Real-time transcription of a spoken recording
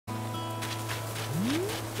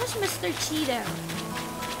push Mr. Cheeto.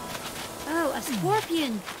 Oh, a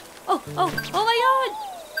scorpion. Oh my god!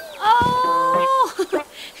 Oh!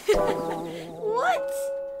 What?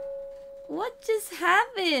 What just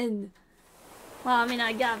happened? Well, I mean,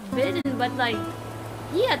 I got bitten, but like,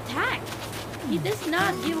 he attacked. He does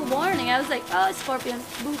not give a warning. I was like, oh, scorpion.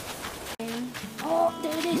 Boop. Oh,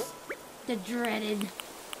 there it is. The dreaded.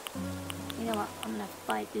 You know what? I'm gonna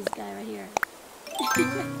fight this guy right here.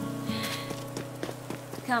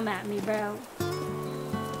 Come at me, bro.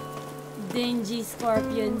 Dingy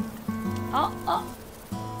scorpion. Oh.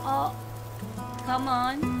 Come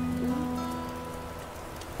on.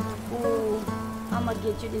 Ooh. I'm gonna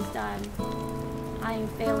get you this time. I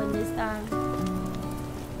ain't failing this time.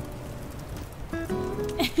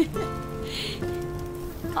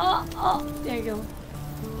 Oh, there you go.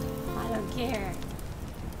 I don't care.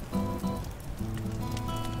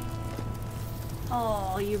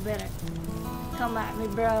 Oh, you better come at me,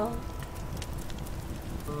 bro.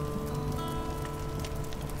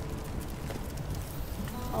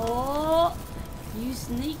 Oh, you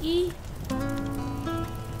sneaky.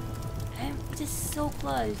 I'm just so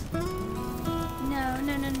close. No.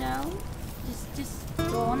 Just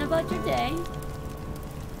go on about your day.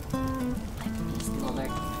 Like, he's still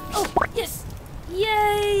alert. Oh, yes!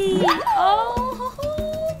 Yay!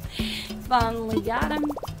 Oh! Finally got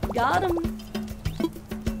him. Got him.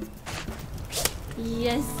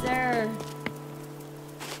 Yes, sir.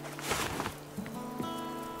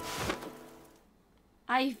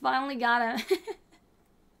 I finally got him.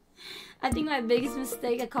 I think my biggest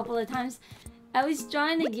mistake a couple of times, I was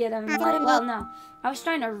trying to get him. Like, well, no. I was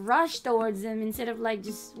trying to rush towards him instead of like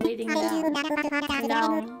just waiting down.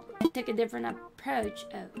 No, I took a different approach.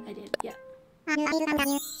 Oh, I did. Yeah.